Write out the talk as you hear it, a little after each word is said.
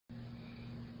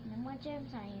more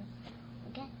germs on you.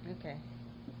 Okay? Okay.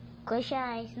 Close your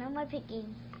eyes. No more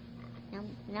picking.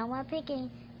 No more picking.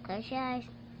 Close your eyes.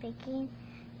 Picking.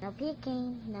 No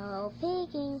picking. No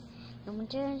picking. No more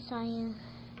germs on you.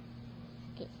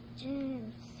 Get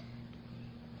germs.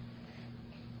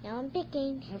 No more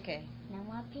picking. Okay. No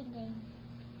more picking.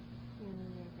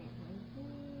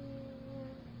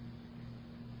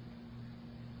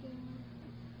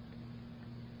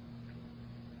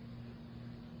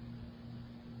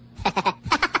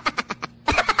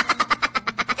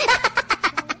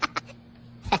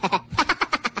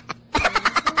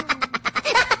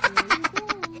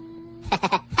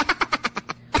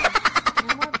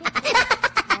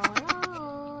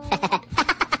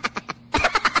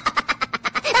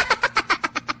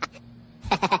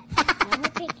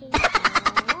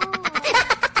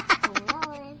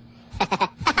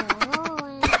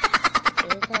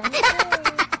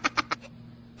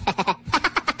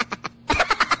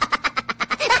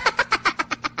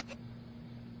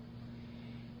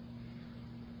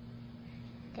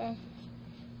 Okay,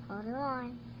 hold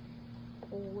on.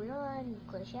 Hold on.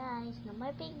 Close your eyes. No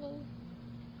more picking.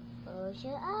 Close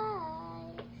your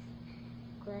eyes.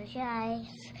 Close your eyes.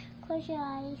 Close your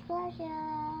eyes. Close your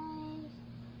eyes.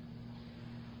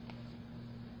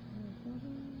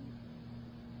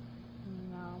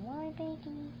 No more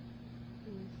picking.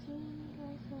 We sing a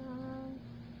song.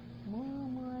 No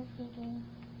more picking.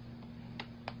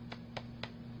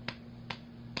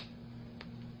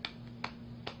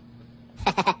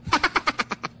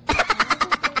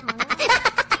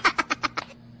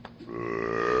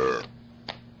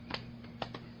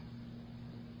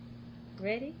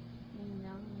 Ready?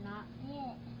 No, not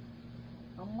yet.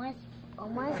 Almost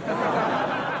done.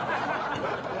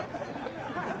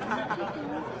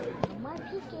 No more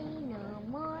picking. No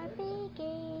more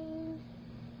picking.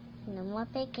 No more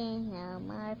picking. No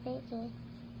more picking.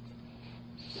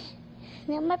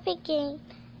 No more picking.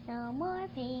 No more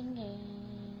picking.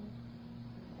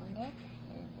 One there,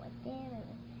 and one there,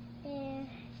 there.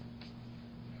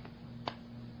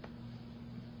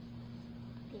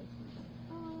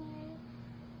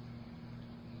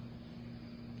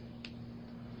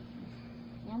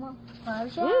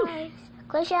 Close your eyes.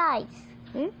 Close your eyes.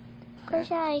 Close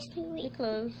your eyes. Be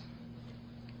close.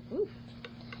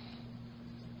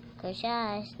 Close your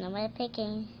eyes. No more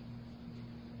picking.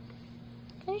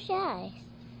 Close your eyes.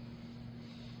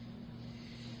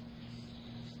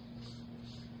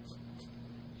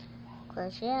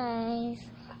 Close your eyes.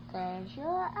 Close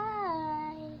your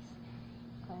eyes.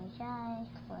 Close your eyes.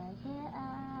 Close your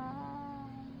eyes.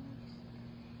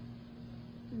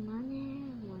 One there,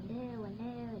 one there, one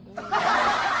there, one there.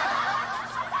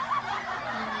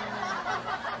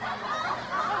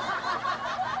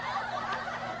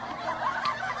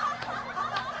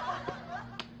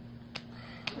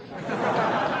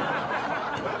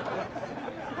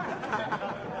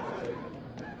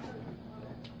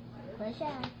 Close your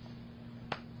eyes.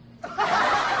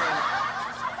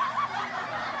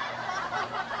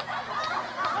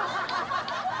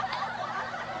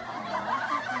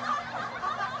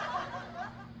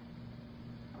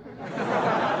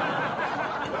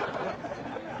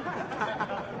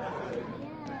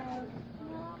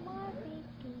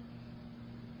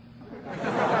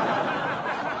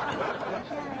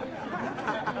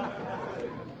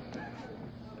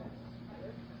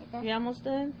 You almost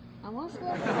done? Almost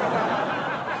there.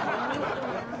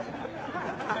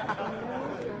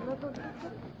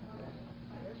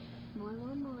 More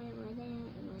there.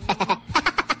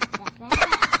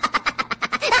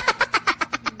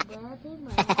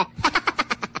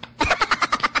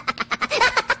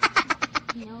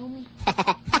 No, not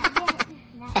yet.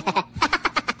 Not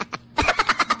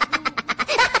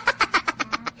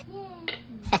yet.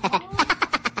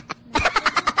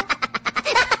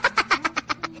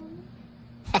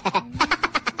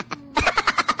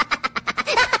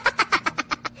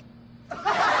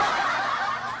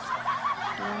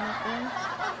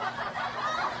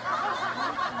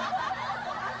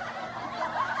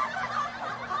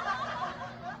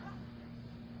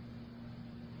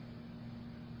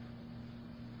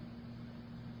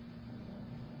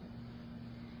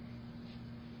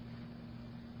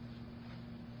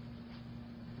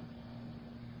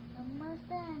 Almost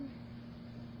done.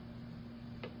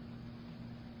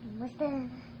 Almost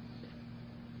done.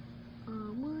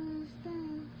 Almost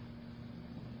done.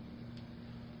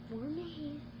 One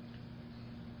here.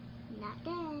 Not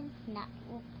done. Not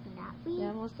You yet.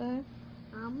 almost done?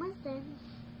 Almost done.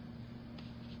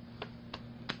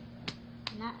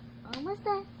 Not almost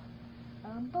done.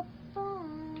 Now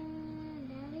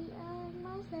we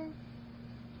almost done.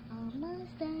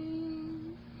 Almost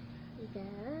done. We go.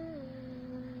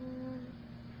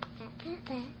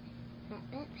 pat,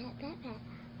 pat, pat, pat, pat, pat.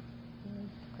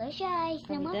 Close your eyes.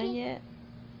 Are we done yet?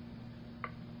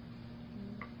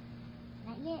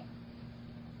 Not yet.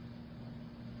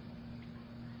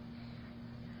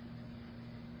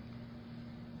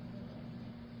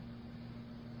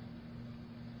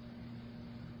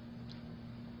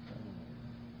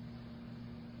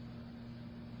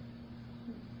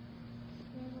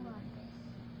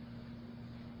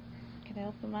 Can I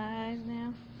open my eyes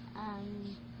now?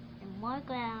 And more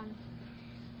ground.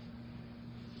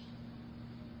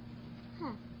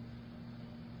 Huh.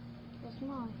 There's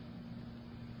more.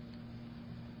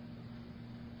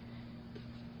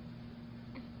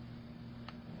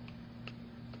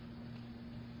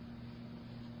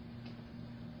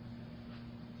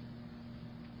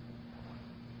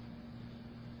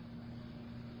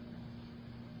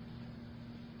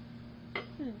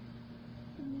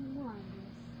 More on this.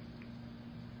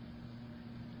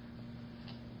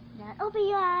 Now open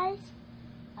your eyes.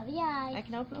 Open your eyes. I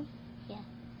can open them? Yeah.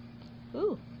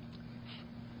 Ooh.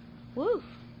 Woo.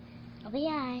 Open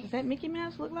your eyes. Does that Mickey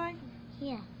Mouse look like?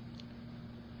 Yeah.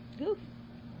 Ooh.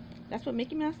 That's what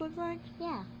Mickey Mouse looks like?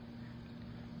 Yeah.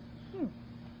 Hmm.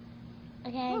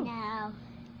 Okay, Ooh. now.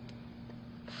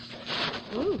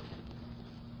 Ooh.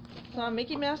 So I'm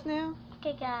Mickey Mouse now?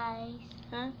 Okay, guys.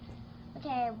 Huh?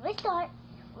 Okay, let's start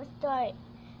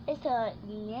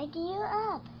making you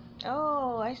up.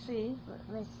 Oh, I see.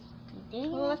 Let's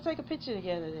do Well, let's take a picture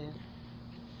together then.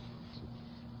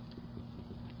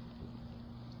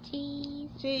 cheese.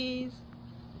 Cheese.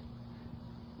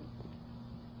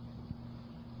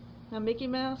 Now Mickey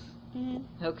Mouse?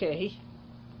 Mm-hmm. Okay.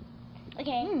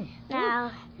 Okay, Mm.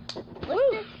 now let's do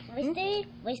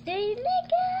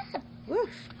makeup. Woo.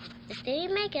 Let's do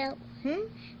makeup.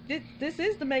 This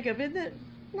is the makeup, isn't it?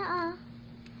 Nuh-uh.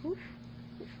 Oof.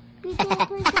 You gotta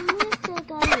put some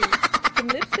lipstick on me. Some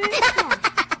lipstick? Yeah.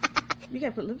 You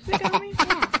gotta put lipstick on me?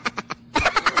 Yeah.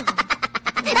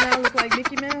 And now I look like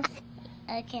Mickey Mouse?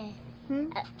 Okay.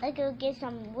 Hmm? I go get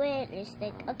some wet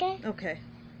lipstick, okay? Okay.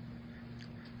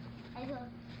 I go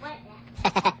wet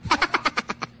that.